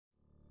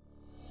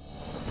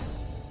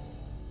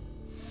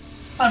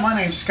Hi, my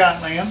name is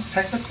Scott Lamb,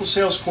 Technical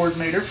Sales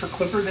Coordinator for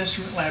Clippard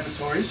Instrument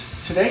Laboratories.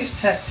 Today's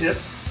tech tip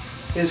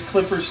is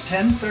Clippard's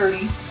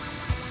 1030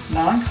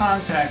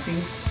 non-contacting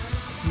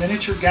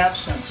miniature gap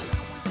sensor.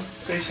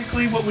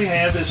 Basically what we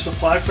have is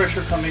supply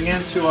pressure coming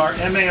into our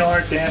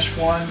MAR-1-2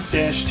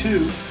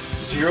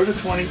 0 to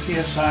 20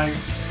 psi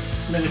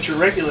miniature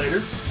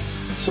regulator.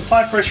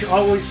 Supply pressure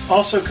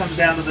also comes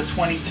down to the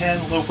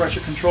 2010 low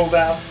pressure control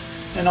valve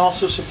and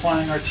also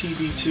supplying our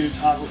TB2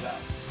 toggle valve.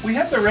 We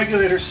have the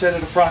regulator set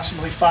at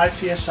approximately 5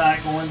 psi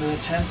going to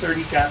the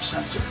 1030 gap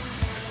sensor.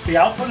 The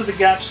output of the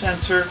gap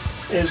sensor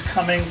is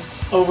coming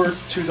over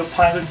to the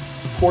pilot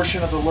portion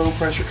of the low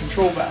pressure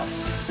control valve.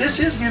 This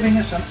is giving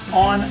us an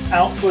on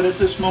output at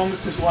this moment,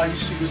 is why you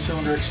see the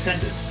cylinder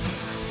extended.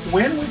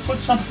 When we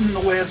put something in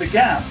the way of the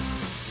gap,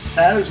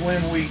 that is when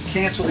we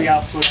cancel the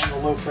output on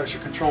the low pressure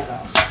control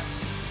valve.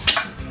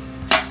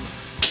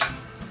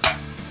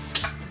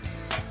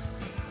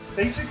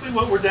 Basically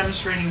what we're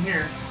demonstrating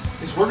here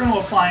is we're going to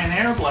apply an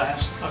air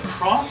blast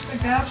across the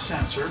gap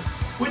sensor,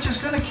 which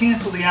is going to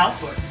cancel the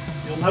output.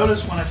 You'll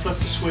notice when I flip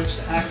the switch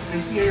to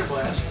activate the air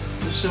blast,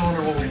 the cylinder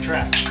will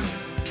retract.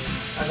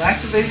 I've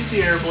activated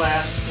the air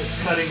blast. It's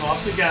cutting off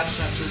the gap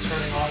sensor,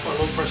 turning off our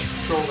low pressure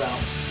control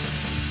valve.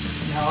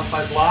 Now if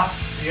I block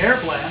the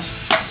air blast,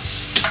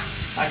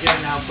 I get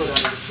an output out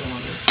of the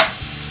cylinder.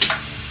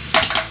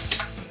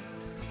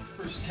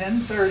 First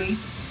 1030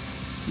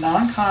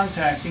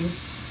 non-contacting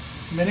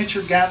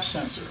miniature gap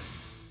sensor.